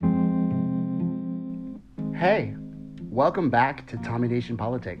Hey, welcome back to Tommy Nation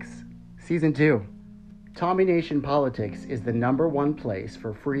Politics, Season 2. Tommy Nation Politics is the number one place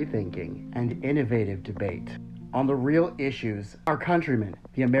for free thinking and innovative debate. On the real issues our countrymen,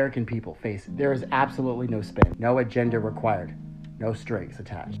 the American people, face, there is absolutely no spin, no agenda required, no strings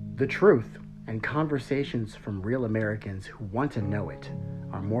attached. The truth and conversations from real Americans who want to know it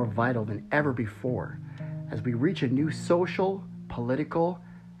are more vital than ever before as we reach a new social, political,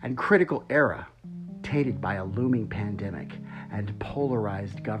 and critical era tainted by a looming pandemic and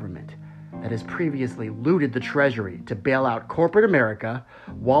polarized government that has previously looted the Treasury to bail out corporate America,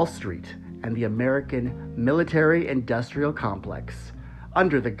 Wall Street, and the American military-industrial complex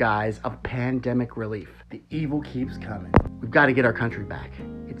under the guise of pandemic relief. The evil keeps coming. We've got to get our country back.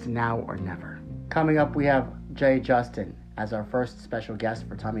 It's now or never. Coming up, we have Jay Justin as our first special guest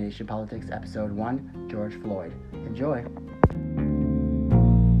for Tommy Nation Politics, Episode 1, George Floyd. Enjoy.